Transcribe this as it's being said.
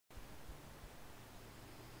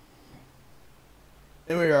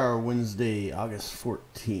Here we are, Wednesday, August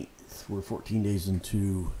 14th. We're 14 days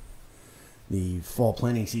into the fall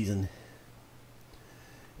planting season.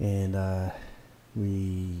 And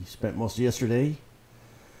we spent most of yesterday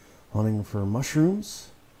hunting for mushrooms,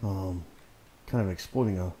 kind of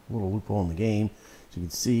exploiting a little loophole in the game. As you can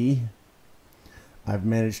see, I've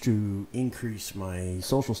managed to increase my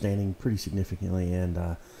social standing pretty significantly,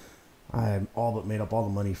 and I all but made up all the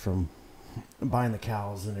money from buying the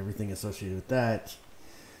cows and everything associated with that.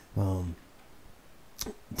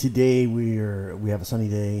 Today we have a sunny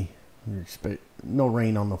day. We expect no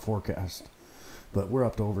rain on the forecast, but we're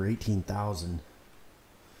up to over $18,000,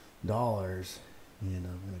 and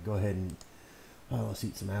I'm gonna go ahead and let's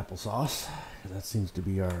eat some applesauce. That seems to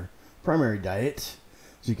be our primary diet.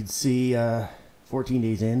 As you can see, 14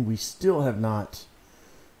 days in, we still have not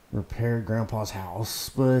repaired Grandpa's house,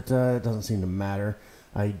 but it doesn't seem to matter.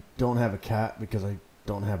 I don't have a cat because I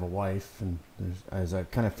don't have a wife, and as I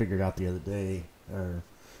kind of figured out the other day, or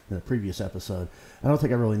in a previous episode, I don't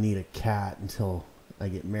think I really need a cat until I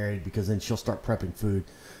get married, because then she'll start prepping food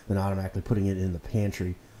and automatically putting it in the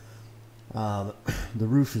pantry. The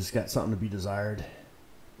roof has got something to be desired,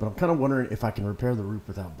 but I'm kind of wondering if I can repair the roof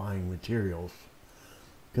without buying materials,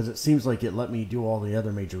 because it seems like it let me do all the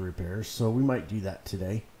other major repairs, so we might do that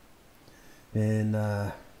today. And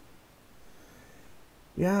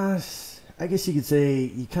yeah, I guess you could say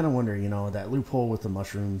you kind of wonder, that loophole with the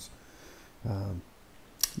mushrooms,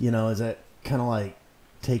 is that kind of like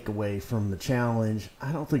take away from the challenge?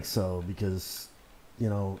 I don't think so, because,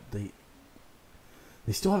 they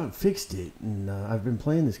still haven't fixed it, and I've been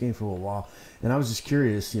playing this game for a little while, and I was just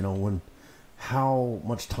curious, how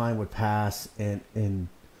much time would pass, and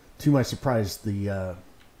to my surprise, the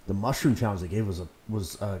mushroom challenge they gave was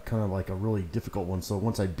kind of like a really difficult one. So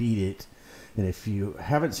once I beat it, and if you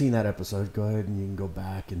haven't seen that episode, go ahead and you can go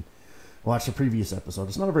back and watch the previous episode.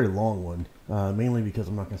 It's not a very long one, mainly because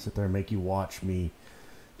I'm not going to sit there and make you watch me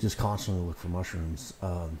just constantly look for mushrooms.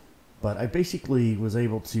 But I basically was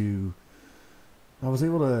able to go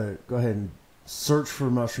ahead and search for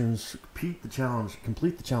mushrooms, complete the challenge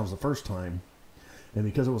the first time, and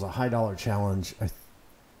because it was a high dollar challenge,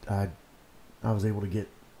 I was able to get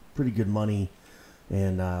pretty good money,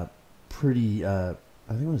 and I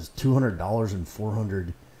think it was $200 and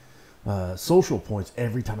 400 social points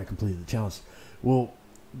every time I completed the challenge. Well,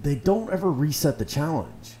 they don't ever reset the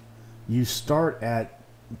challenge. You start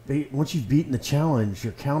once you've beaten the challenge,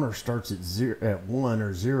 your counter starts at 1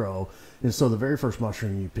 or 0, and so the very first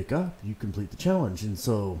mushroom you pick up, you complete the challenge, and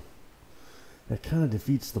so that kind of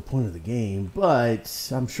defeats the point of the game.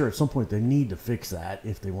 But I'm sure at some point they need to fix that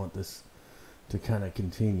if they want this to kind of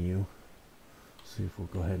continue. See if we'll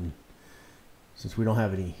go ahead and, since we don't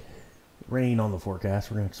have any rain on the forecast,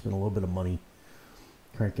 we're going to have to spend a little bit of money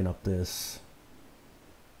cranking up this.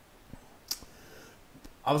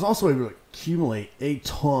 I was also able to accumulate a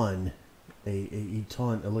ton. Look at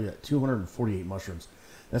that, 248 mushrooms.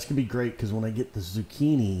 That's going to be great, because when I get the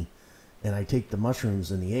zucchini and I take the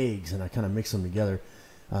mushrooms and the eggs and I kind of mix them together,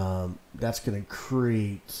 that's going to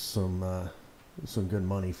create some good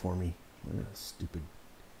money for me. Stupid.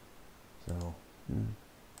 So,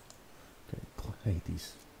 okay, I hate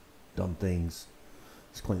these dumb things.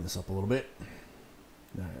 Let's clean this up a little bit.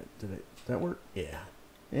 All right, did that work? Yeah,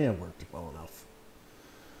 it worked well enough.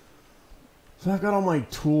 So I've got all my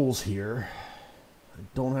tools here. I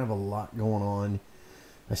don't have a lot going on.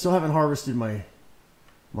 I still haven't harvested my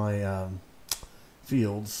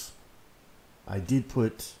fields. I did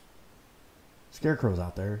put scarecrows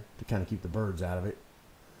out there to kind of keep the birds out of it.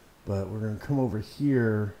 But we're going to come over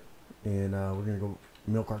here, and we're going to go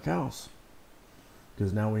milk our cows,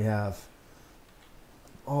 because now we have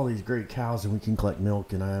all these great cows and we can collect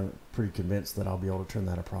milk, and I'm pretty convinced that I'll be able to turn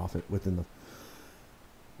that a profit within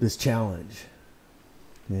this challenge.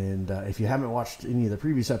 And if you haven't watched any of the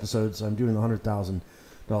previous episodes, I'm doing the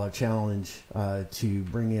 $100,000 challenge to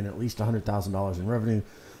bring in at least $100,000 in revenue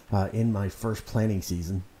in my first planting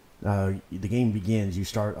season. The game begins, you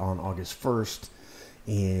start on August 1st,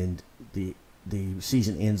 and the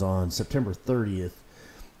season ends on September 30th.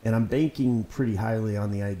 And I'm banking pretty highly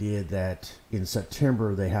on the idea that in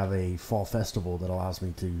September they have a fall festival that allows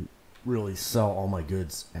me to really sell all my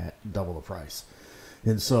goods at double the price.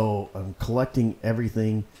 And so I'm collecting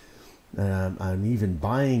everything. I'm even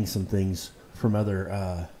buying some things from some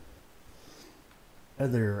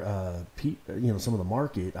of the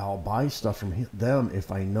market. I'll buy stuff from them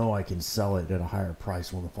if I know I can sell it at a higher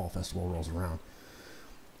price when the fall festival rolls around.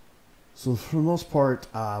 So for the most part,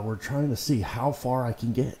 we're trying to see how far I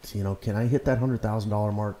can get. Can I hit that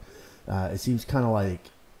 $100,000 mark? It seems kind of like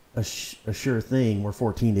a sure thing. We're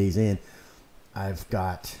 14 days in. I've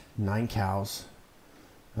got 9 cows.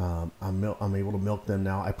 I'm able to milk them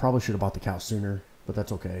now. I probably should have bought the cow sooner, but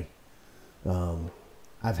that's okay.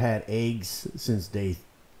 I've had eggs since day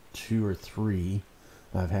 2 or 3.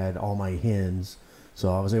 I've had all my hens,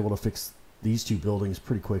 so I was able to fix these 2 buildings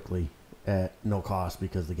pretty quickly at no cost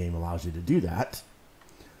because the game allows you to do that.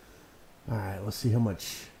 All right, let's see how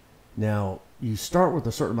much. Now, you start with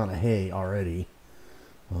a certain amount of hay already.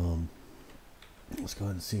 Let's go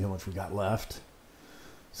ahead and see how much we got left.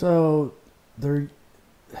 So they're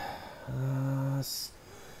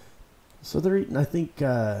eating, I think,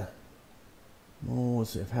 let's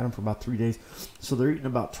see, I've had them for about 3 days. So they're eating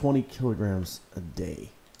about 20 kilograms a day.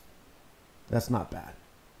 That's not bad.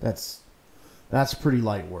 That's pretty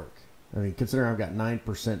light work. I mean, considering I've got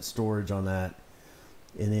 9% storage on that.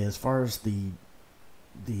 And then as far as the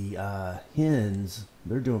hens,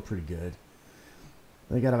 they're doing pretty good.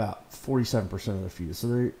 They got about 47% of their feed,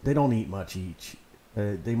 so they don't eat much each.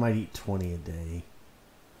 They might eat 20 a day.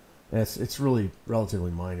 It's really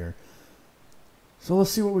relatively minor. So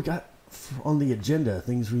let's see what we got on the agenda.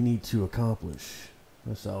 Things we need to accomplish.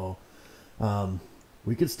 So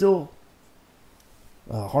we could still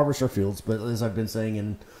harvest our fields, but as I've been saying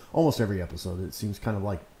in almost every episode, it seems kind of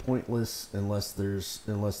like pointless unless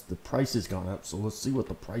the price has gone up. So let's see what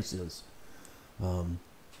the price is.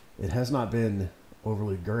 It has not been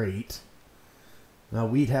overly great. Now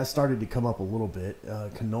wheat has started to come up a little bit.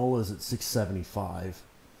 Canola is at $6.75.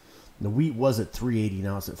 The wheat was at $3.80.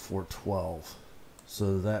 Now it's at $4.12.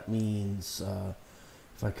 So that means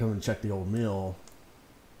if I come and check the old mill,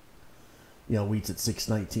 wheat's at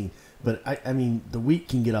 $6.19. But I mean, the wheat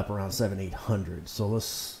can get up around $700-800. So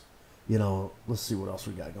let's see what else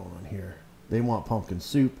we got going on here. They want pumpkin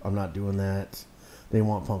soup. I'm not doing that. They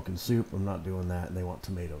want pumpkin soup. I'm not doing that. And they want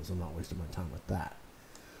tomatoes. I'm not wasting my time with that.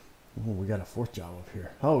 Oh, we got a 4th job up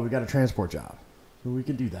here. Oh, we got a transport job. So we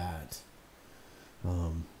can do that.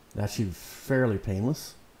 That should be fairly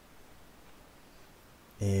painless.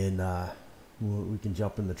 And we can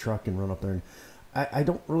jump in the truck and run up there. And I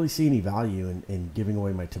don't really see any value in giving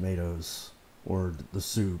away my tomatoes or the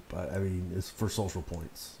soup. I mean, it's for social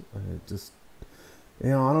points. I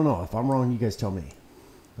don't know. If I'm wrong, you guys tell me.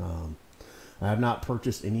 I have not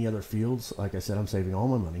purchased any other fields. Like I said, I'm saving all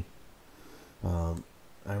my money.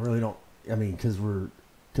 I really don't. I mean, because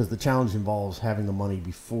the challenge involves having the money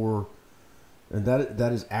before, and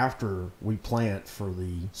that is after we plant for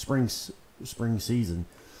the spring season.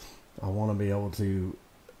 I want to be able to.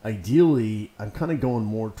 Ideally, I'm kind of going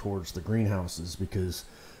more towards the greenhouses because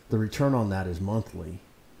the return on that is monthly.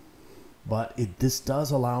 But this does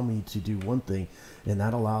allow me to do one thing, and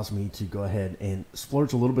that allows me to go ahead and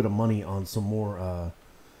splurge a little bit of money on some more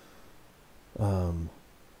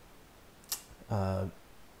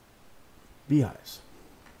beehives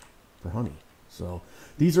for honey. So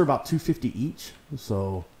these are about $2.50 each.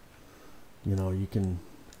 So you can,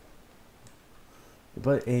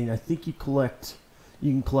 and I think you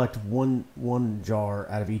can collect one jar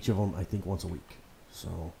out of each of them, I think, once a week.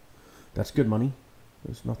 So that's good money.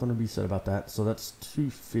 There's nothing to be said about that. So that's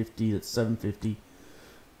 $2.50. That's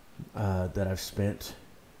 $7.50 that I've spent.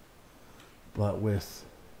 But with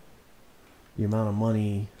the amount of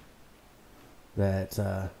money that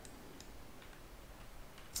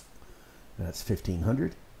that's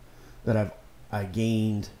 $1,500 that I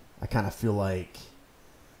gained, I kind of feel like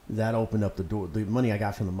that opened up the door. The money I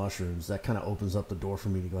got from the mushrooms, that kind of opens up the door for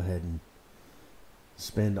me to go ahead and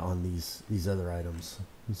spend on these other items.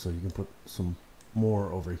 And so you can put some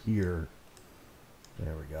more over here.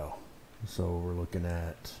 There we go. So we're looking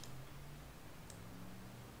at,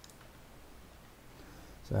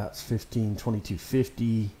 so that's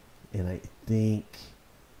 $22.50, and I think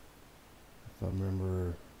if I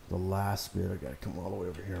remember the last bit, I gotta come all the way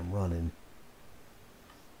over here. I'm running.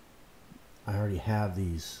 I already have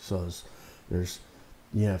these, so there's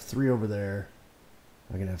you have 3 over there.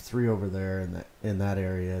 I can have 3 over there in that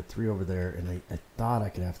area, 3 over there, and I thought I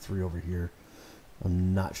could have 3 over here.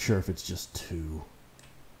 I'm not sure if it's just 2.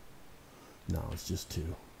 No, it's just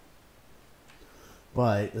 2.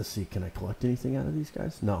 But let's see, can I collect anything out of these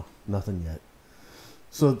guys? No, nothing yet.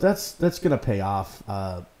 So that's gonna pay off.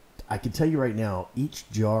 I can tell you right now, each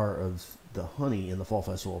jar of the honey in the Fall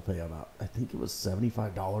Festival will pay about, I think it was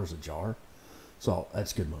 $75 a jar. So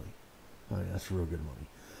that's good money. I mean, that's real good money.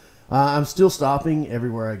 I'm still stopping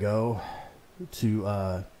everywhere I go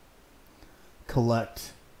to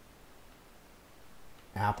collect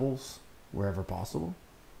apples wherever possible.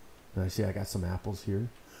 And I see I got some apples here.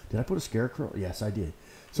 Did I put a scarecrow? Yes, I did.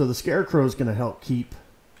 So the scarecrow is going to help keep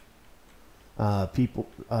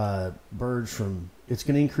birds from. It's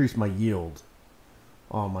going to increase my yield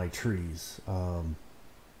on my trees.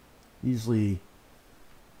 Usually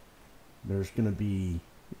there's going to be,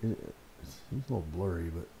 it's a little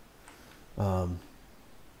blurry, but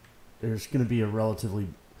there's going to be a relatively,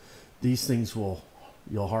 these things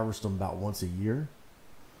you'll harvest them about once a year.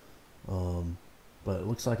 But it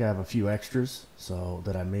looks like I have a few extras, so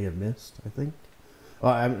that I may have missed, I think.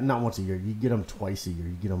 Not once a year. You get them twice a year.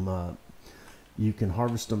 You get them, you can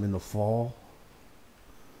harvest them in the fall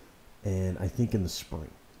and I think in the spring.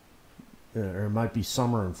 Or it might be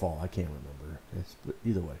summer and fall. I can't remember. But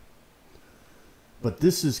either way. But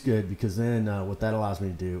this is good because then what that allows me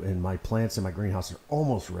to do, and my plants in my greenhouse are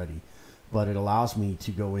almost ready, but it allows me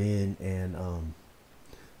to go in and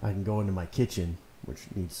I can go into my kitchen, which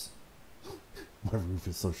needs, my roof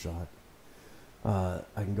is so shot. I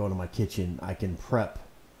can go into my kitchen. I can prep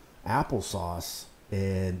applesauce,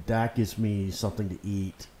 and that gives me something to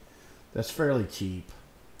eat that's fairly cheap.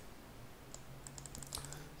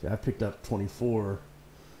 See, I picked up 24.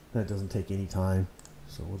 That doesn't take any time.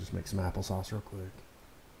 So we'll just make some applesauce real quick.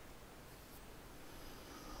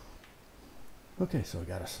 Okay, so I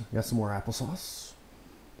got some more applesauce.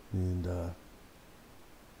 And I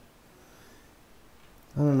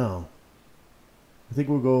don't know. I think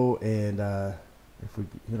we'll go and if we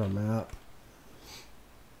hit our map.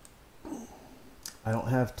 I don't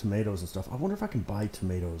have tomatoes and stuff. I wonder if I can buy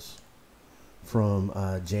tomatoes from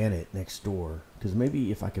Janet next door. Because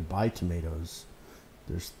maybe if I could buy tomatoes,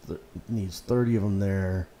 it needs 30 of them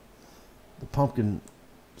there. The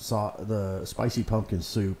spicy pumpkin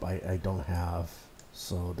soup I don't have,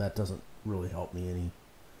 so that doesn't really help me any.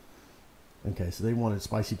 Okay, so they wanted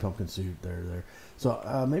spicy pumpkin soup there.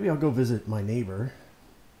 So maybe I'll go visit my neighbor.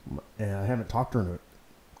 And I haven't talked to her in a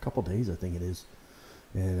couple days, I think it is.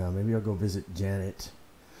 And maybe I'll go visit Janet.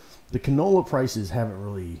 The canola prices haven't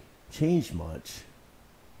really changed much,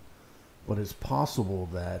 but it's possible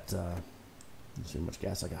that let's see how much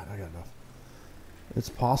gas I got. I got enough. It's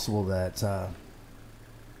possible that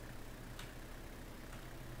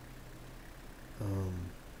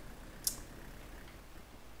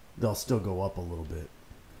they'll still go up a little bit,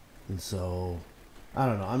 and so I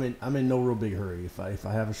don't know. I'm in no real big hurry. If I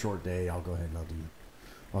have a short day, I'll go ahead and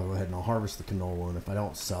I'll harvest the canola, and if I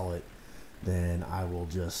don't sell it, then I will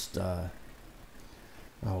just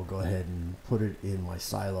I'll go ahead and put it in my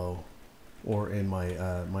silo or in my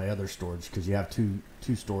my other storage, because you have two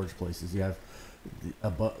storage places. You have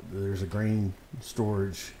there's a grain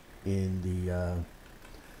storage in the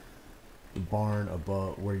barn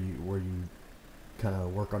above where you kind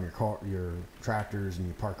of work on your tractors and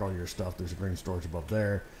you park all your stuff. There's a grain storage above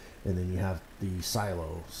there, and then you have the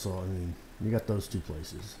silo. So I mean, you got those two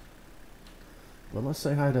places. But let's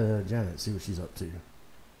say hi to Janet, see what she's up to.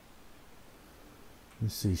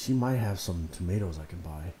 Let's see, she might have some tomatoes I can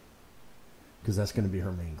buy, because that's going to be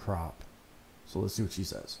her main crop. So let's see what she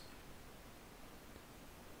says.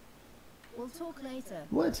 We'll talk later.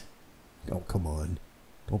 What? Oh, come on.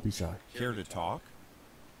 Don't be shy. Care to talk?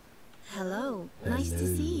 Hello. Nice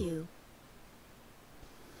to see you.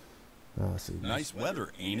 Let's see. Nice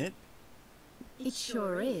weather, ain't it? It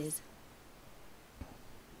sure is.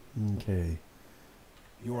 Okay.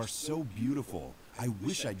 You are so beautiful. I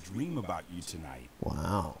wish I'd dream about you tonight.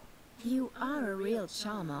 Wow. You are a real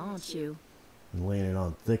charmer, aren't you? I'm laying it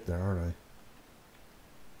on thick there, aren't I?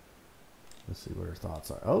 Let's see what her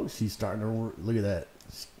thoughts are. Oh, she's starting to look at that.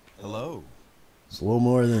 Hello. It's a little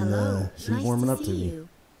more than Hello. she's nice warming to up to see me. you.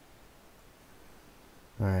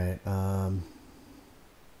 All right.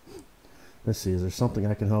 Let's see. Is there something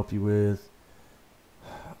I can help you with?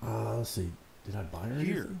 Let's see. Did I buy her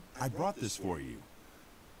Here, anything? I brought this for you.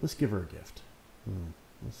 Let's give her a gift.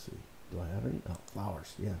 Let's see. Do I have any? Oh,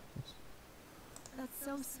 flowers. Yeah. That's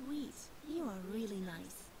so sweet. You are really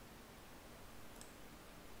nice.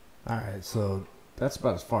 All right. So that's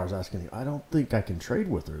about as far as asking you. I don't think I can trade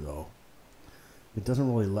with her though. It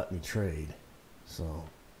doesn't really let me trade. So.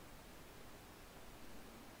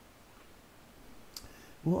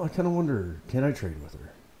 Well, I kind of wonder, can I trade with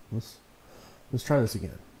her? Let's try this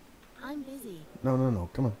again. I'm busy. No.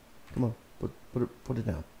 Come on. Put it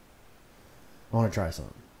down. I want to try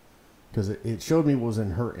something, because it showed me what was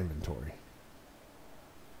in her inventory.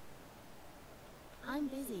 I'm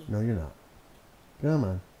busy. No, you're not. Come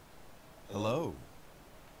on. Hello.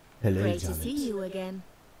 Hello, Great Janet. to see you again.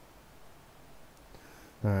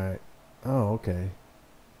 All right. Oh, okay.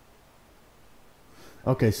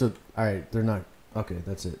 Okay, so all right, they're not. Okay,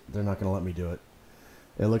 that's it. They're not going to let me do it.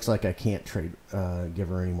 It looks like I can't trade. Give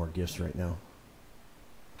her any more gifts right now.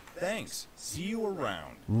 Thanks. See you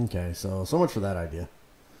around. Okay, so much for that idea.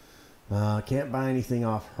 Can't buy anything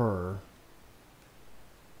off her.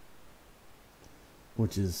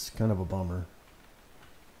 which is kind of a bummer.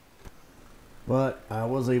 But I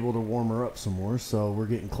was able to warm her up some more, so we're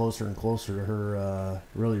getting closer and closer to her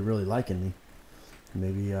really, really liking me.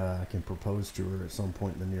 Maybe I can propose to her at some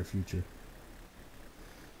point in the near future.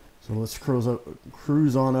 So let's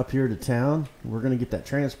cruise on up here to town. We're going to get that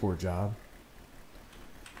transport job.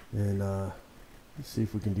 And let's see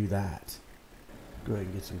if we can do that. Go ahead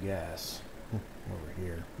and get some gas over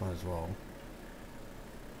here. Might as well.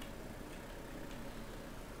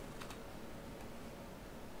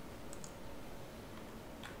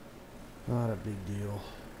 Not a big deal.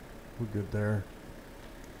 We're good there.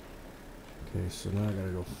 Okay, so now I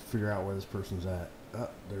gotta go figure out where this person's at. Oh,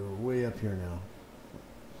 they're way up here now.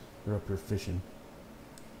 They're up here fishing.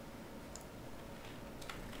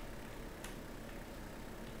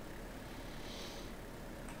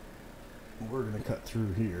 We're gonna cut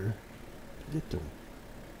through here to get to them.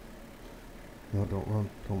 No, don't run.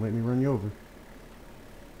 Don't make me run you over.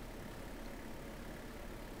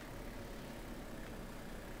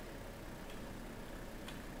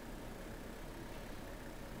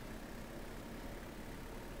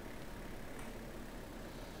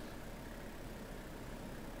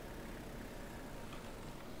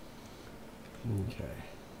 Okay,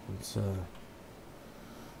 let's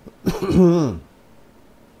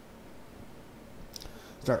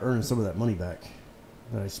start earning some of that money back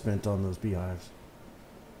that I spent on those beehives.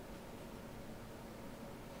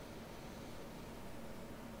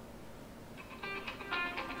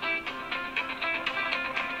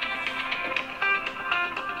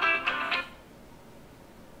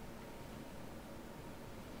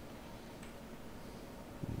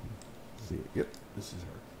 See, yep, this is her.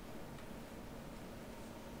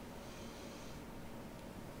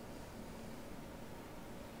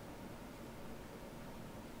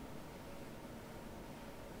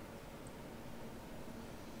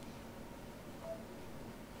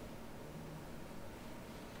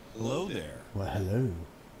 Hello there. Well, hello.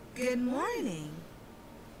 Good morning.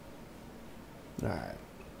 All right.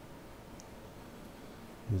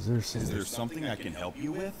 Is there Is there something I can help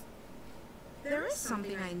you with? There is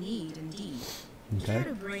something I need, indeed. Okay. Care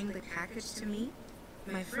to bring the package to me?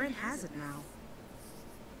 My friend has it now.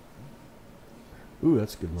 Ooh,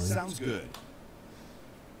 that's good money. Sounds good.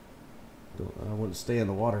 I wouldn't stay in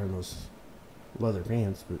the water in those leather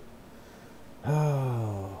pants, but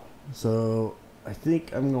oh, so I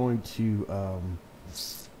think I'm going to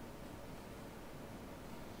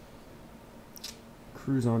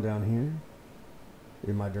cruise on down here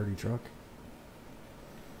in my dirty truck.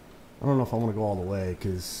 I don't know if I want to go all the way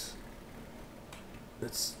because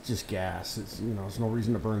it's just gas. It's, you know, there's no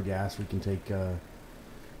reason to burn gas. We can take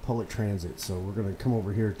public transit, so we're going to come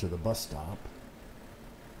over here to the bus stop.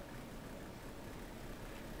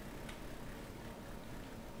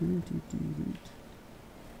 And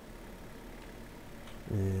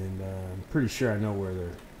I'm pretty sure I know where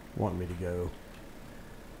they're wanting me to go,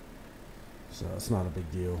 so it's not a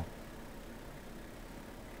big deal.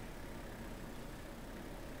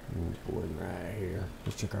 Pull in right here.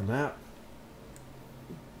 Let's check our map.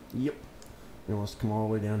 Yep, it wants to come all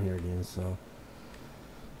the way down here again, so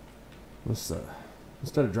let's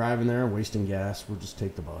instead of driving there and wasting gas, we'll just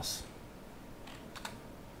take the bus.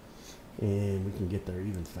 And we can get there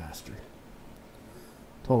even faster.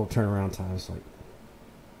 Total turnaround time is like,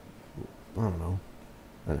 I don't know.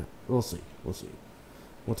 We'll see. We'll see.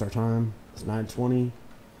 What's our time? It's 9:20,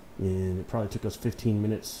 and it probably took us 15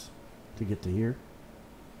 minutes to get to here.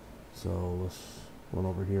 So let's run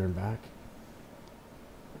over here and back.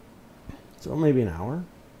 So maybe an hour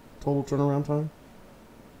total turnaround time.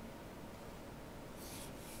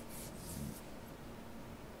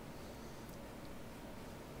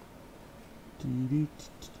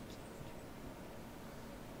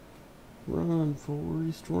 Run,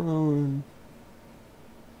 Forrest, run.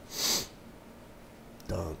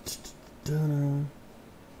 Dun, dun.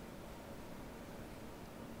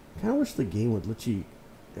 I kind of wish the game would let you,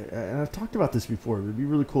 and I've talked about this before, it would be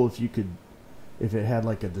really cool if you could, if it had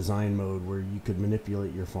like a design mode where you could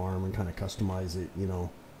manipulate your farm and kind of customize it, you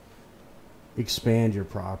know, expand your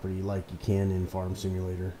property like you can in Farm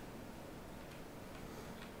Simulator.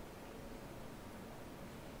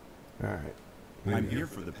 All right. I'm here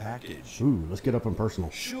for the package. Ooh, let's get up and personal.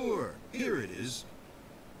 Sure, here it is.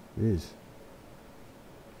 It is.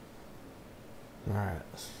 All right,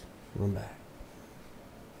 let's run back.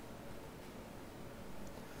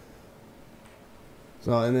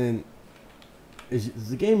 So, and then as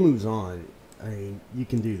the game moves on, I mean, you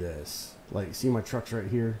can do this. Like, see my truck's right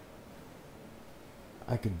here?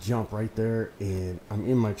 I could jump right there, and I'm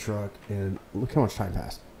in my truck, and look how much time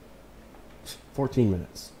passed. 14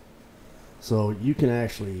 minutes. So you can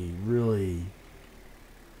actually really,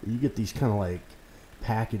 you get these kind of like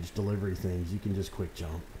package delivery things. You can just quick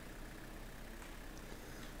jump.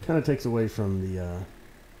 Kind of takes away from the,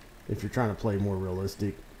 if you're trying to play more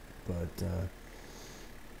realistic, but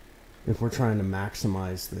if we're trying to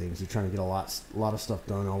maximize things, you're trying to get a lot of stuff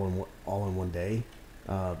done all in one day.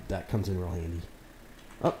 That comes in real handy.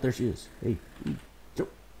 Oh, there she is. Hey,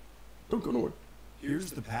 don't go nowhere.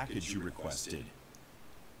 Here's the package you requested.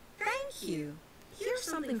 Thank you. Here's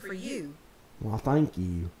something for you. Well, thank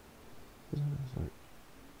you.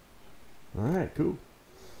 All right, cool.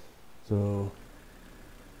 So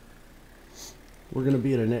we're going to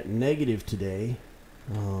be at a net negative today,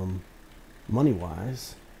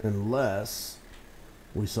 money-wise, unless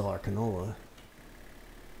we sell our canola.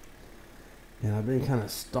 And I've been kind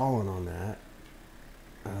of stalling on that.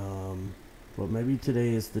 But maybe today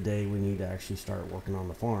is the day we need to actually start working on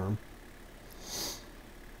the farm.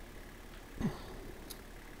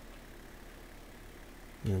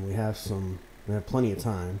 And we have plenty of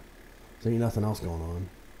time. There ain't nothing else going on.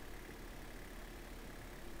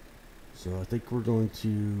 So I think we're going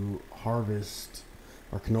to harvest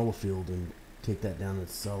our canola field and take that down and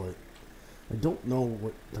sell it. I don't know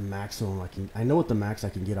what the maximum I know what the max I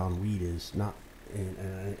can get on wheat is. And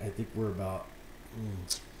I think we're about,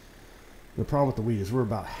 the problem with the wheat is we're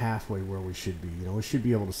about halfway where we should be. You know, we should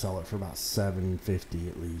be able to sell it for about $750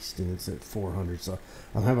 at least, and it's at 400. So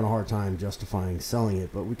I'm having a hard time justifying selling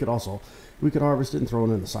it. But we could harvest it and throw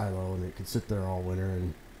it in the silo, and it could sit there all winter,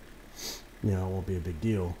 and you know, it won't be a big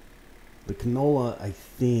deal. The canola, I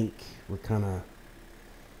think we're kind of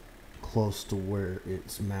close to where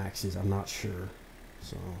its max is. I'm not sure.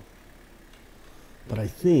 So, but I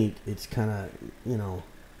think it's kind of, you know,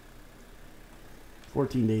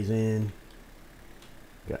 14 days in.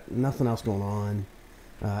 Got nothing else going on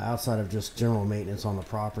outside of just general maintenance on the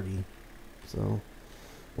property. So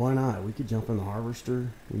why not? We could jump in the harvester.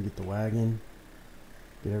 We can get the wagon,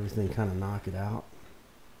 get everything kind of knock it out,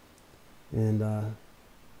 and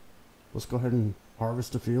let's go ahead and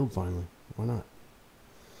harvest the field finally. Why not?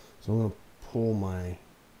 So I'm going to pull my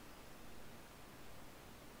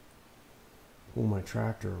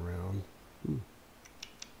tractor around. Ooh.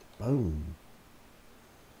 Boom.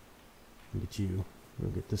 Get you.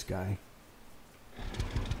 We'll get this guy.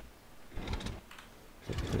 So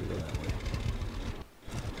we can go that way.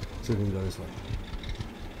 So we can go this way.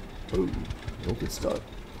 Ooh. Don't get stuck.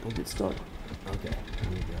 Don't get stuck. Okay.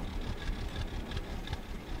 There we go.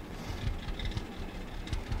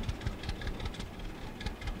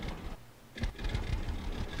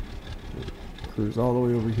 Cruise all the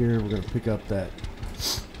way over here. We're going to pick up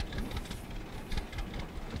this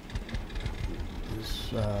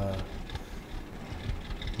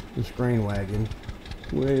grain wagon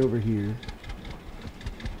way over here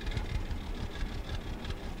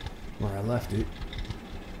where I left it.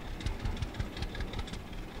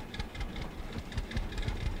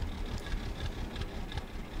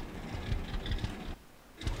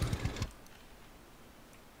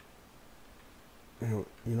 And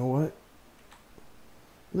you know what?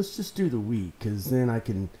 Let's just do the wheat, because then I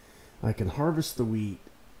can harvest the wheat,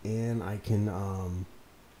 and I can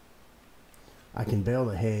bale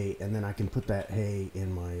the hay, and then I can put that hay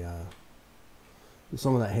in my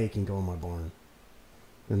some of that hay can go in my barn,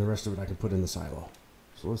 and the rest of it I can put in the silo.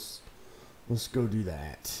 So let's go do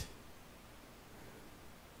that,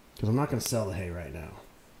 because I'm not going to sell the hay right now.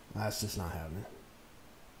 That's just not happening.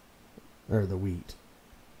 Or the wheat.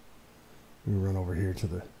 Let me run over here to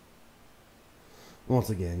the.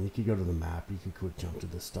 Once again, you could go to the map. You could quick jump to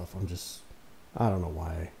this stuff. I don't know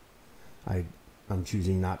why I'm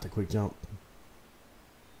choosing not to quick jump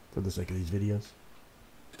for the sake of these videos.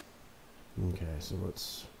 Okay, so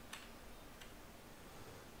let's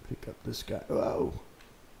pick up this guy. Oh!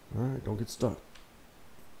 Alright, don't get stuck.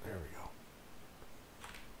 There we go.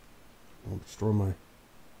 Don't destroy my...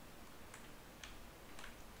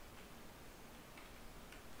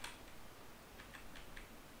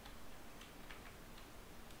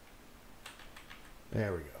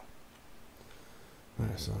 There we go.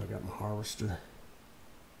 Alright, so I got my harvester.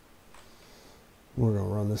 We're going to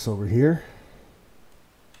run this over here.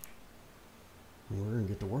 And we're going to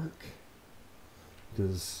get to work.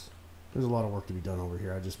 Because there's a lot of work to be done over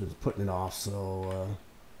here. I've just been putting it off, so...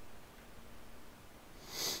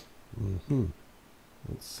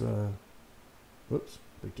 Let's, whoops,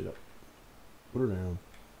 picked it up. Put her down.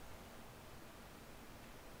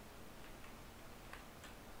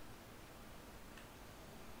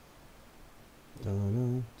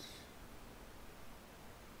 Dun-dun.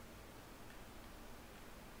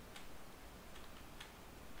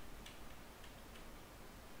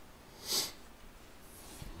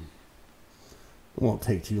 won't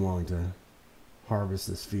take too long to harvest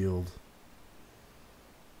this field.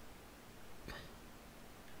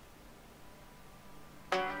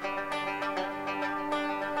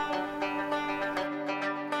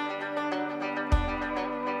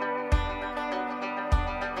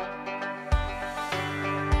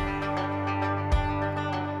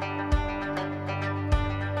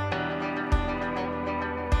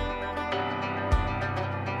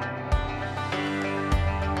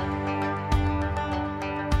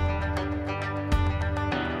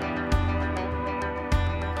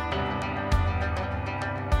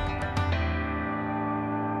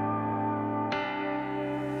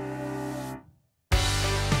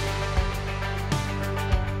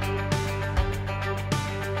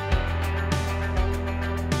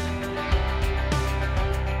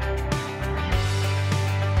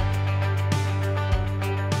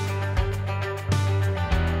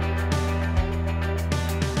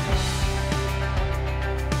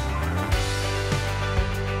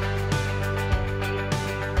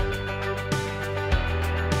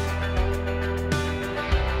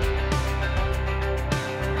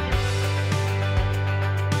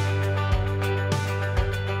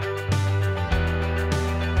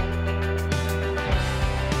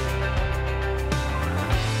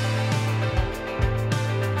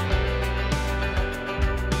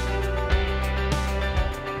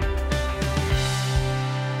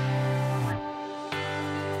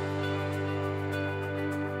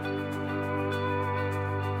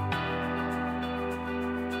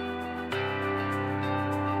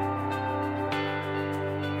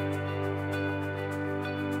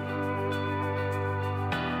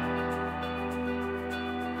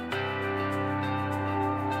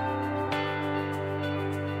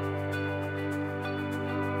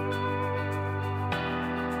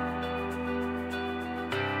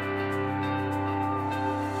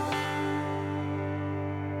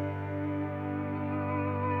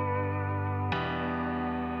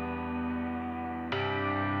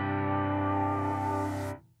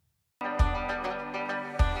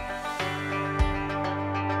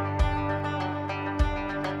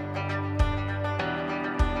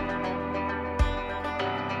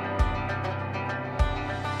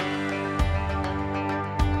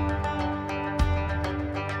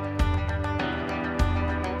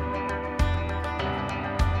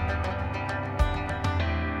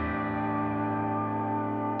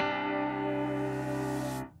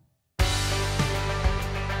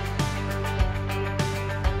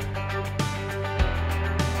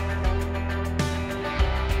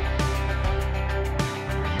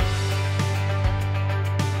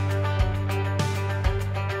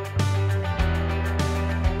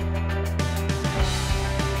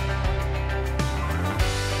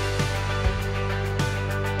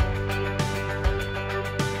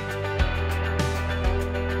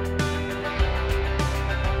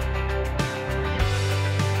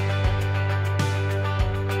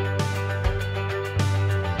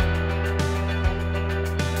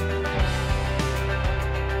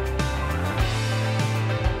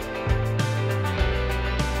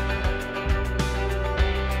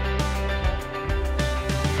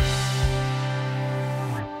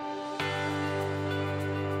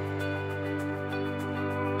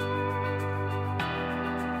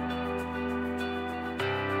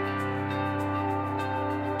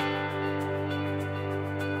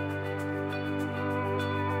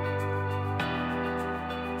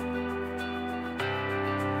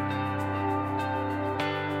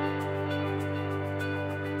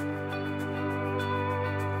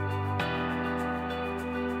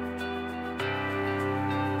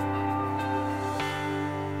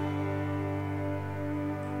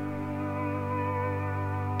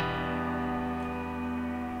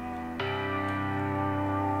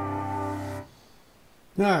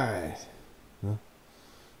 Alright.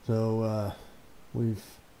 So, we've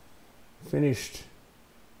finished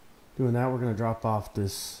doing that. We're going to drop off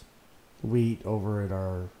this wheat over at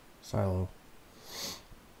our silo.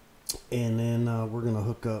 And then we're going to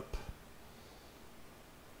hook up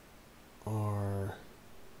our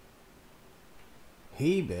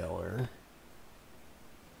hay baler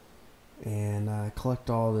and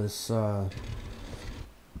collect all this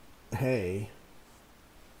hay.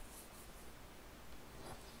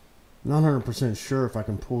 Not 100% sure if I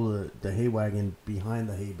can pull the hay wagon behind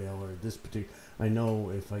the hay baler. This particular, I know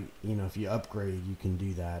if if you upgrade, you can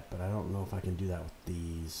do that, but I don't know if I can do that with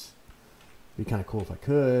these. It'd be kind of cool if I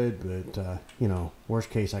could, but worst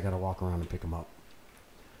case, I got to walk around and pick them up.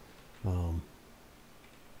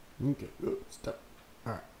 Okay, stop.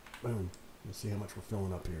 All right, boom. Let's see how much we're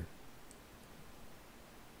filling up here.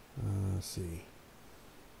 Let's see.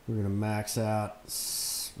 We're going to max out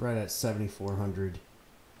right at 7,400.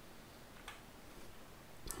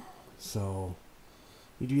 So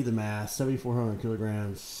you do the math, 7,400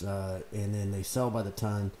 kilograms, and then they sell by the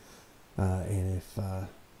ton. And if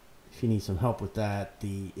you need some help with that,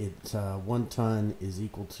 1 ton is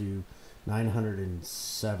equal to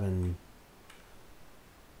 907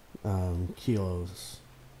 kilos.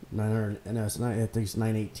 900, and I think it's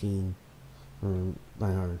 918 or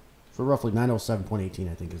 900. So roughly 907.18,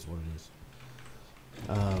 I think is what it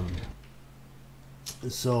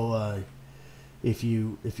is. So if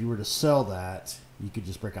you were to sell that, you could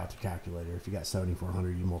just break out the calculator. If you got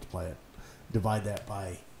 7,400, you multiply it, divide that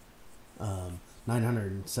by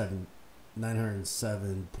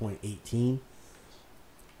 907.18,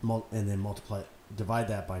 and then divide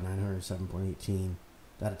that by 907.18.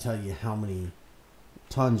 That'll tell you how many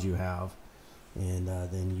tons you have, and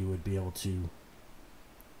then you would be able to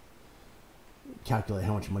calculate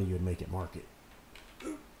how much money you would make at market.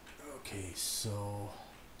 Okay, so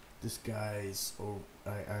this guy's over.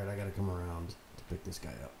 All right, I gotta come around to pick this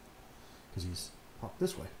guy up because he's parked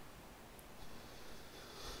this way.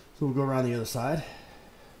 So we'll go around the other side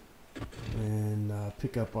and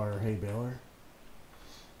pick up our hay baler.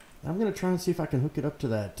 I'm gonna try and see if I can hook it up to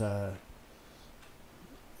that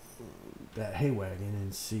hay wagon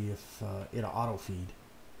and see if it'll auto feed.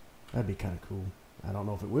 That'd be kind of cool. I don't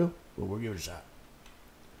know if it will, but we'll give it a shot.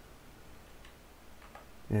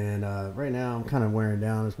 And right now I'm kind of wearing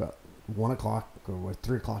down. It's about 1 o'clock or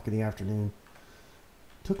 3 o'clock in the afternoon.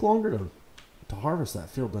 Took longer to harvest that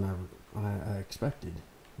field than I expected.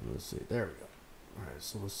 Let's see. There we go. All right,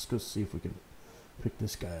 so let's go see if we can pick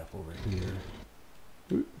this guy up over here.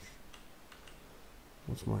 Oops.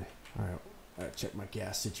 What's my... All right, I gotta check my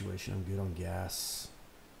gas situation. I'm good on gas.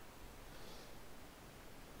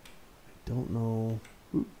 I don't know.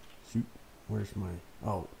 Ooh, shoot. Where's my...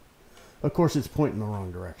 Oh. Of course, it's pointing the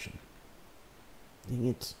wrong direction. Dang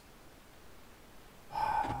it.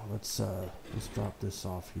 Let's drop this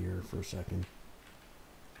off here for a second.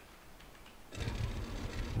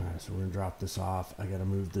 Alright, so we're going to drop this off. I got to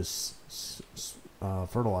move this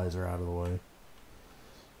fertilizer out of the way,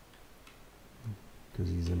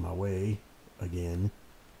 because he's in my way again.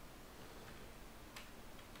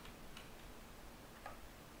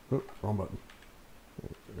 Oh, wrong button.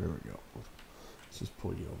 There we go. Let's just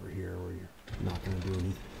pull you over here where you're not going to do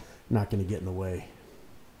anything, not going to get in the way.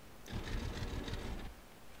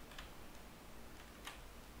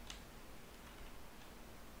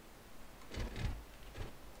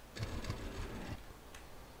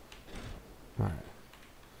 All right,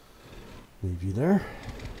 leave you there,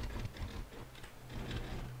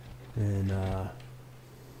 and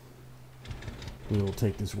we will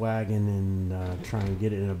take this wagon and try and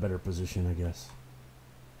get it in a better position, I guess.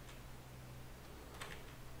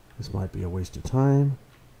 This might be a waste of time.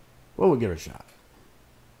 Well, we'll give it a shot.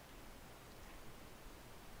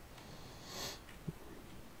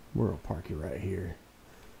 We'll park you right here.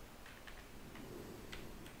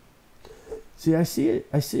 See, I see it.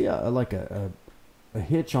 I see like a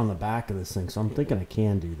hitch on the back of this thing, so I'm thinking I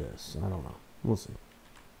can do this. I don't know. We'll see.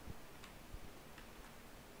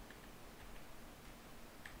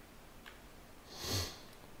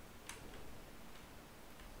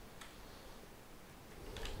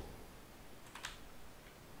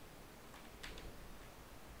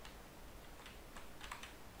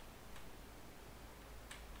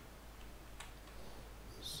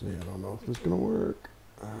 See, I don't know if this is gonna work.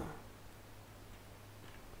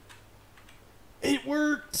 It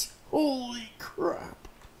worked! Holy crap!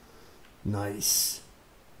 Nice.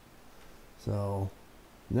 So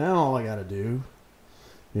now all I gotta do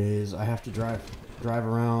is I have to drive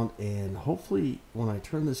around, and hopefully when I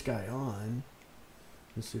turn this guy on,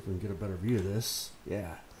 let's see if we can get a better view of this.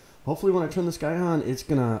 Yeah. Hopefully when I turn this guy on, it's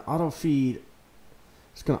gonna auto feed.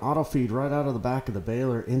 It's gonna auto feed right out of the back of the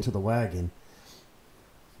baler into the wagon.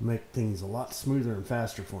 Make things a lot smoother and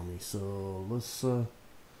faster for me. So let's turn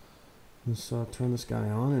this guy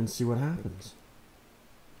on and see what happens.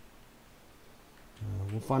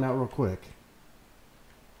 We'll find out real quick.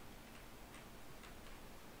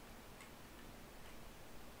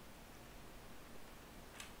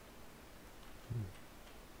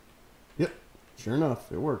 Yep, sure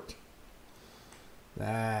enough, it worked.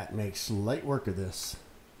 That makes light work of this.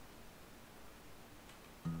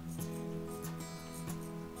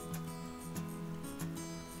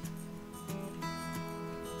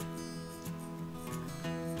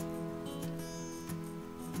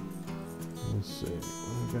 Let's see.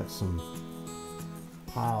 I've got some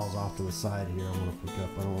piles off to the side here I want to pick up.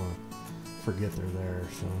 I don't want to forget they're there,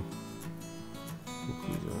 so put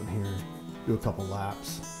these on here. do a couple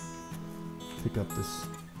laps. Pick up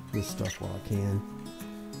this stuff while I can.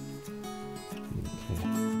 Okay.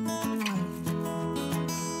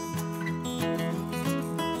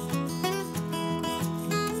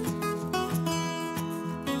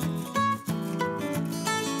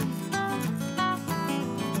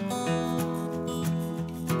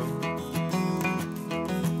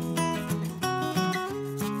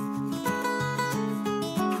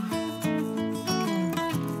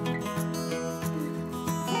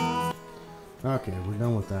 Okay, we're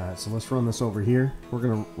done with that. So let's run this over here. We're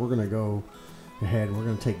gonna go ahead. We're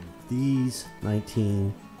gonna take these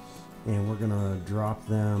 19 and we're gonna drop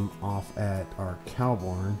them off at our cow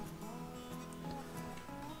barn,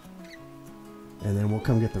 and then we'll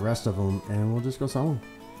come get the rest of them and we'll just go sell them.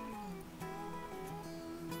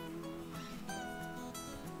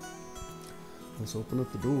 Let's open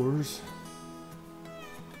up the doors.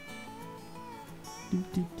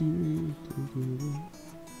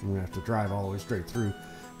 I'm gonna have to drive all the way straight through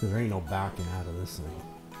because there ain't no backing out of this thing.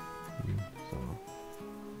 So,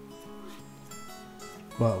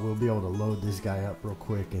 but we'll be able to load this guy up real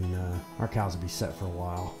quick, and our cows will be set for a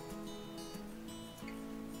while.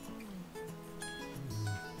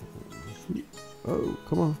 Oh,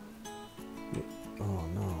 come on! Oh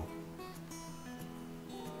no!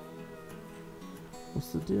 What's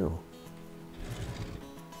the deal?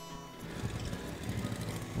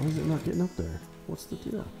 Why is it not getting up there? What's the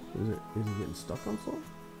deal? Is it getting stuck on something?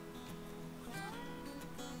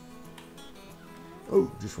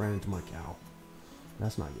 Oh, just ran into my cow.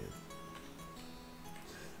 That's not good.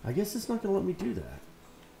 I guess it's not going to let me do that.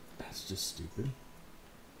 That's just stupid.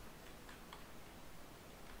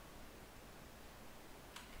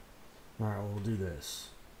 Alright, well, we'll do this.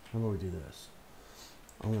 How about we do this?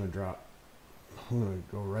 I'm going to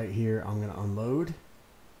go right here. I'm going to unload.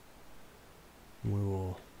 And we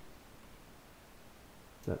will...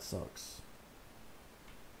 That sucks.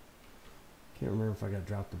 Can't remember if I got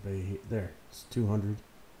dropped the bay here. There, it's 200. At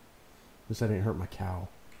least I didn't hurt my cow.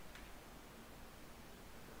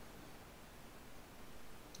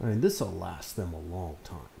 I mean, this will last them a long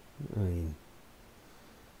time. I mean,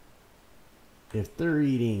 if they're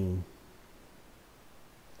eating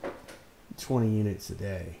 20 units a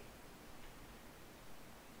day,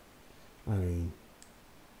 I mean,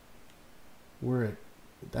 we're at,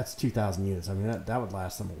 that's 2,000 units. I mean, that would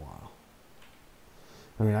last them a while.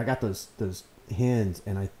 I mean, I got those hens,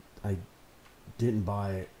 and I didn't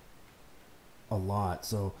buy a lot,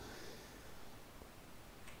 so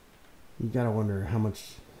you gotta wonder how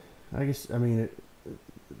much. I guess, I mean,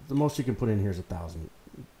 the most you can put in here is 1,000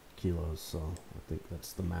 kilos, so I think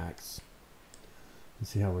that's the max.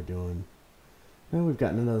 Let's see how we're doing. Now we've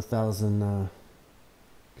gotten another 1,000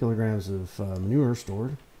 kilograms of manure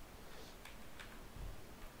stored.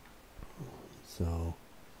 So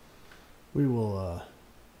we will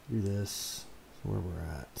do this where we're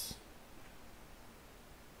at.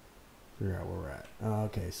 Figure out where we're at.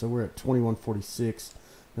 Okay, so we're at 2146.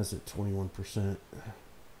 That's at 21%.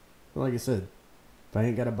 But like I said, if I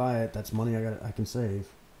ain't got to buy it, that's money I can save.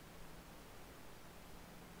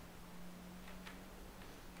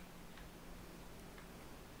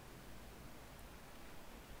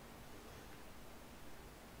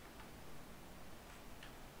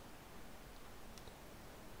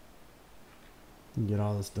 Get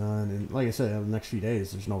all this done, and like I said, the next few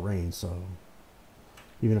days there's no rain, so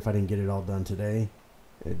even if I didn't get it all done today,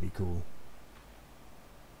 it'd be cool.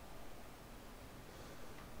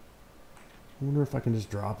 I wonder if I can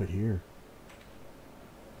just drop it here.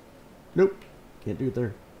 Nope, can't do it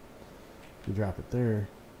there. You drop it there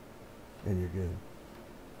and you're good.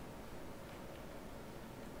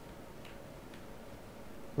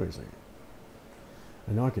 Wait a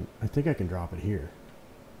second. I think I can drop it here.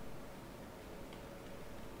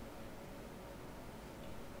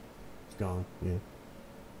 Gone, yeah.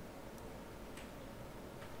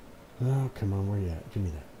 Oh, come on, where you at? Give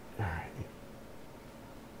me that. Alright.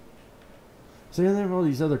 So yeah, they have all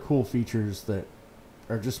these other cool features that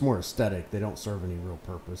are just more aesthetic. They don't serve any real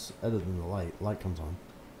purpose other than the light. Light comes on.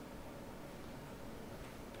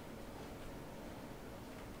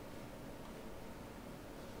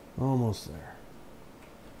 Almost there.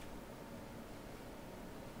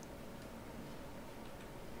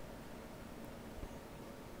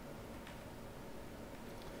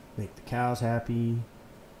 Make the cows happy.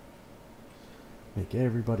 Make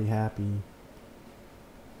everybody happy.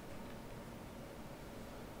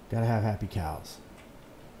 Gotta have happy cows.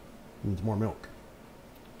 Needs more milk.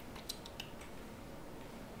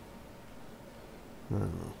 I don't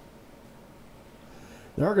know.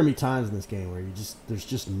 There are gonna be times in this game where there's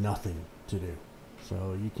just nothing to do.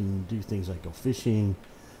 So you can do things like go fishing,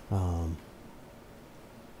 go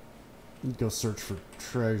search for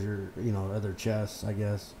treasure, you know, other chests, I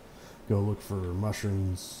guess. Go look for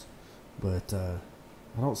mushrooms. But I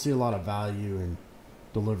don't see a lot of value in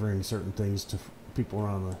delivering certain things to people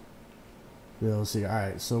around the... Let's see. All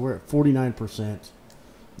right, so we're at 49%.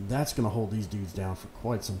 That's going to hold these dudes down for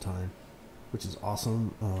quite some time, which is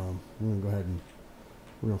awesome. We're going to go ahead and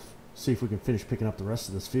we're going to see if we can finish picking up the rest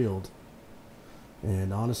of this field.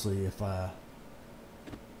 And honestly, if we'll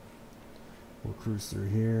cruise through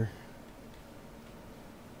here.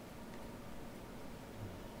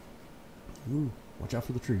 Ooh, watch out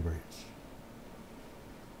for the tree branch.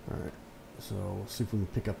 All right, so we'll see if we can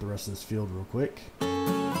pick up the rest of this field real quick.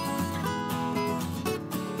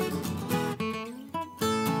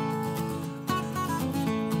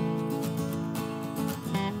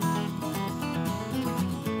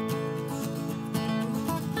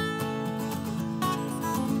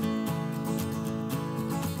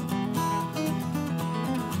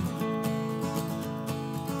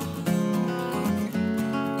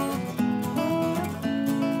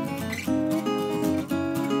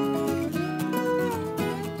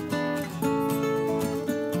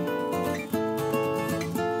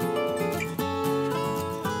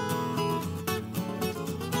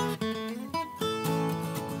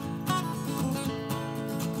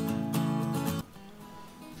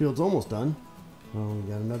 Field's almost done. Oh, we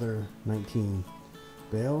got another 19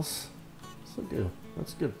 bales. So good.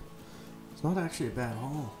 That's good. It's not actually a bad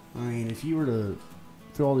haul. I mean, if you were to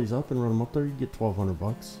fill all these up and run them up there, you'd get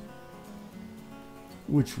 $1,200,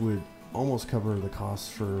 which would almost cover the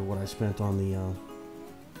costs for what I spent on the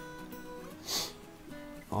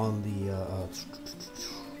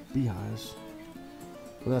beehives.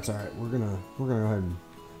 But that's all right. We're gonna go ahead and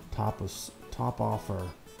top off our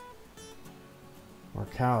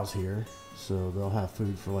cows here, so they'll have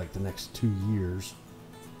food for like the next 2 years.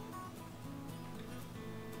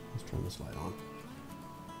 Let's turn this light on.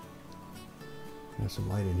 Got some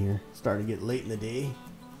light in here. Starting to get late in the day.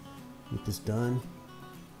 Get this done.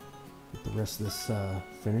 Get the rest of this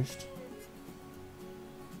finished.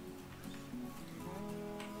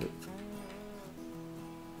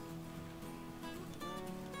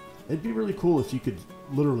 It'd be really cool if you could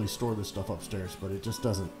literally store this stuff upstairs, but it just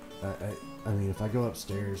doesn't. I mean, if I go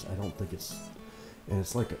upstairs, I don't think it's... And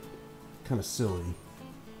it's like a kind of silly.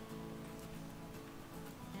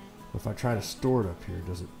 If I try to store it up here,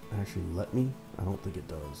 does it actually let me? I don't think it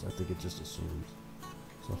does. I think it just assumes.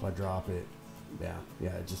 So if I drop it, yeah,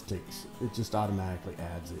 it just automatically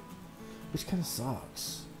adds it, which kind of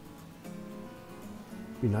sucks.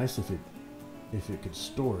 It'd be nice if it could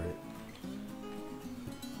store it,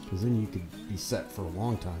 because then you could be set for a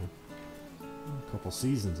long time. A couple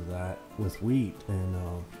seasons of that with wheat,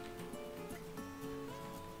 and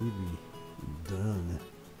we'd be done.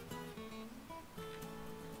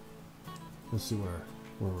 Let's see where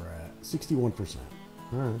we're at. 61%.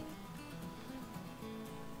 All right.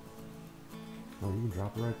 Oh, you can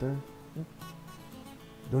drop it right there. Yep.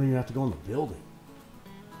 Don't even have to go in the building.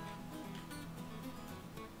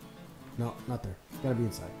 No, not there. It's gotta be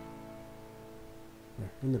inside.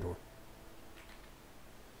 There, in the door.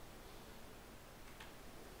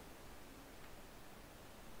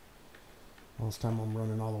 All this time I'm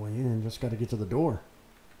running all the way in, just got to get to the door.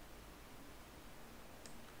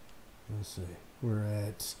 Let's see, we're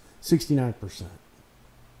at 69%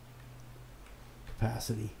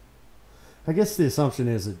 capacity. I guess the assumption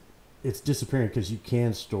is that it's disappearing because you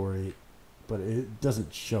can store it, but it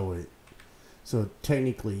doesn't show it. So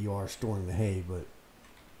technically you are storing the hay, but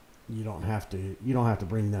you don't have to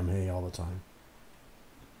bring them hay all the time.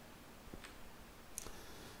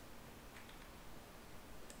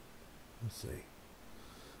 Let's see,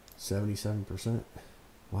 77%.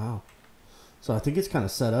 Wow. So I think it's kind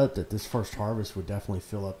of set up that this first harvest would definitely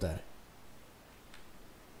fill up that.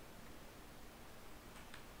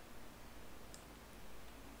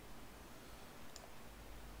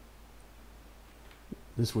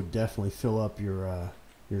 This would definitely fill up your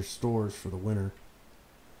stores for the winter,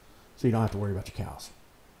 so you don't have to worry about your cows.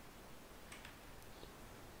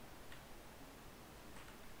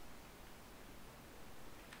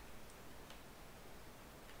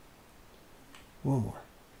 One more.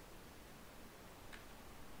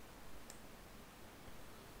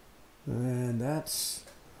 And that's,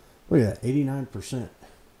 look at that, 89%.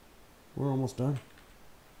 We're almost done.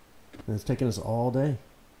 And it's taken us all day.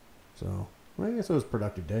 So, well, I guess it was a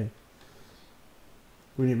productive day.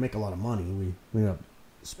 We didn't make a lot of money. We ended up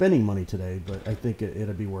spending money today, but I think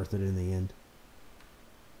it'll be worth it in the end.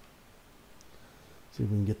 See if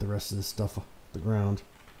we can get the rest of this stuff off the ground.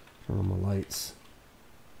 Turn on my lights.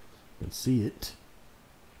 You can see it.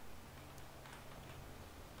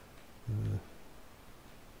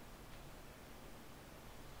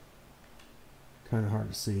 Kind of hard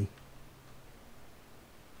to see.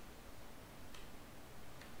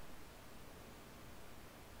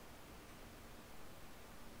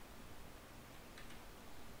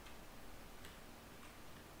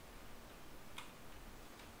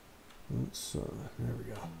 So there we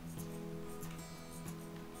go.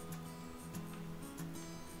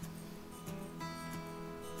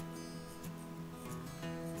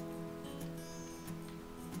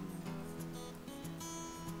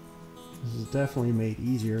 This is definitely made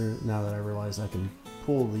easier now that I realize I can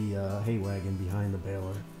pull the hay wagon behind the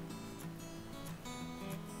baler.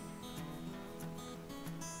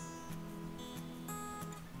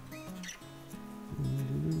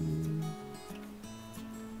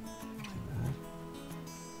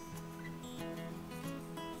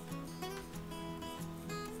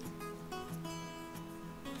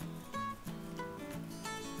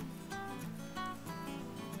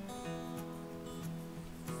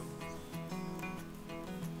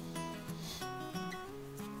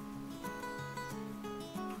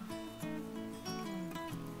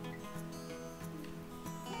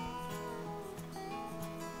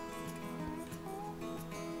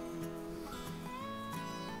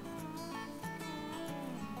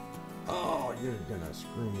 Oh, you're gonna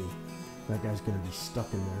screw me. That guy's gonna be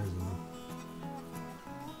stuck in there, isn't he?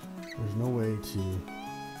 There's no way to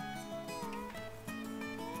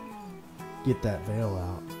get that bale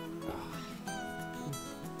out.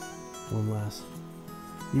 One last.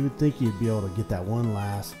 You would think you'd be able to get that one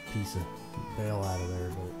last piece of bale out of there,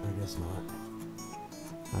 but I guess not.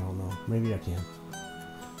 I don't know. Maybe I can.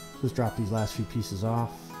 Just drop these last few pieces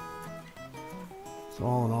off. So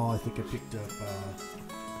all in all, I think I picked up,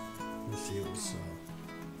 let's see, it was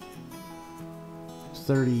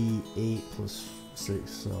 38 plus 6,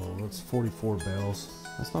 so that's 44 bales.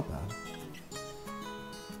 That's not bad.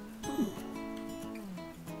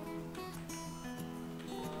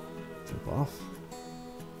 Jump off.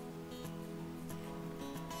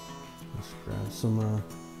 Let's grab some,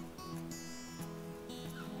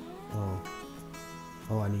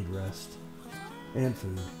 oh, I need rest and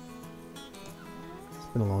food. It's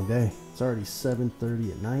been a long day. It's already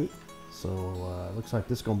 7:30 at night, so it looks like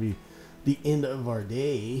this is going to be the end of our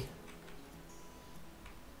day.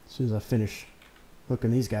 As soon as I finish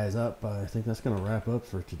hooking these guys up, I think that's going to wrap up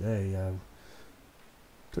for today.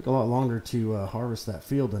 Took a lot longer to harvest that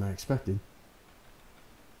field than I expected.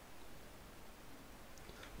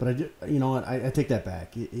 But I did, you know what? I take that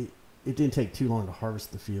back. It didn't take too long to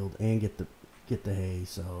harvest the field and get the hay.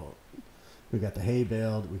 So we got the hay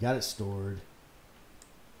baled, we got it stored,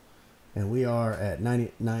 and we are at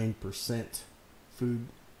 99% food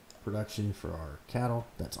production for our cattle.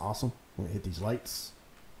 That's awesome. I'm gonna hit these lights,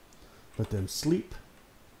 let them sleep,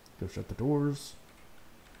 go shut the doors.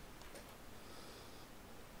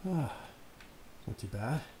 Not too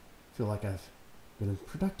bad. Feel like I've been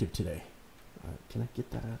productive today. Can I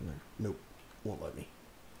get that out of there? Nope, won't let me.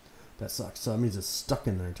 That sucks. So that means it's stuck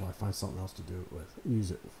in there until I find something else to do it with.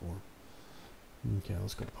 Use it for. Okay,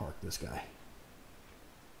 let's go park this guy.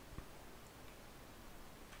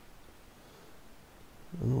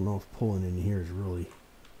 I don't know if pulling in here is really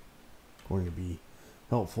going to be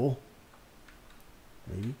helpful.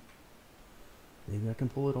 Maybe. Maybe I can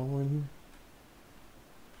pull it all in here.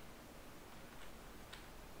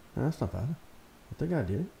 No, that's not bad. I think I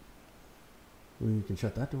did it. Well, you can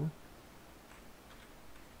shut that door.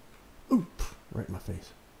 Oop! Right in my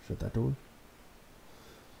face. Shut that door.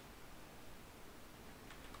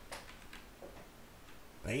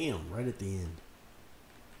 Bam! Right at the end.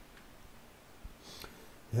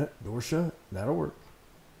 Yep, door shut. That'll work.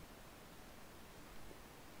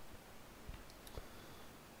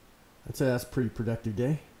 I'd say that's a pretty productive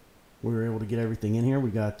day. We were able to get everything in here. We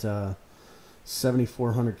got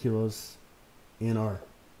 7,400 kilos in our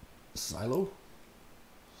silo.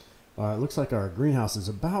 It looks like our greenhouse is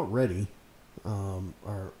about ready.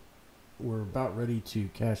 We're about ready to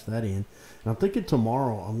cash that in. And I'm thinking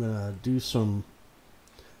tomorrow I'm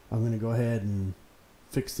gonna go ahead and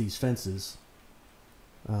fix these fences.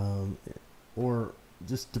 Or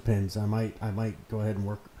just depends. I might go ahead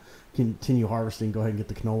and continue harvesting. Go ahead and get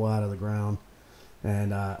the canola out of the ground,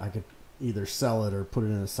 and I could either sell it or put it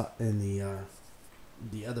in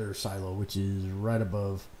the other silo, which is right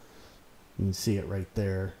above. You can see it right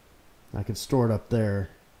there. I could store it up there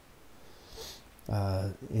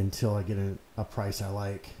until I get a price I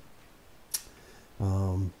like.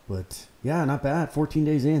 But yeah, not bad. 14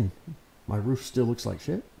 days in, my roof still looks like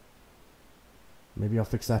shit. Maybe I'll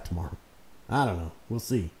fix that tomorrow. I don't know. We'll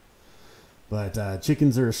see. But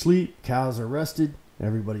chickens are asleep, cows are rested,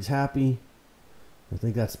 everybody's happy. I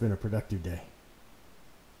think that's been a productive day.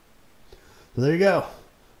 So there you go.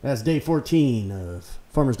 That's day 14 of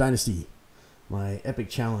Farmers Dynasty. My epic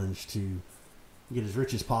challenge to get as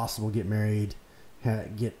rich as possible, get married,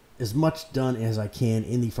 get as much done as I can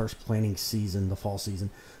in the first planting season, the fall season.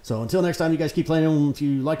 So until next time, you guys keep playing them. If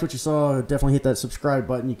you liked what you saw, definitely hit that subscribe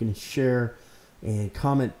button. You can share and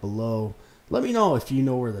comment below. Let me know if you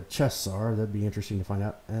know where the chests are. That'd be interesting to find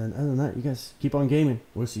out. And other than that, you guys keep on gaming.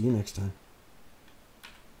 We'll see you next time.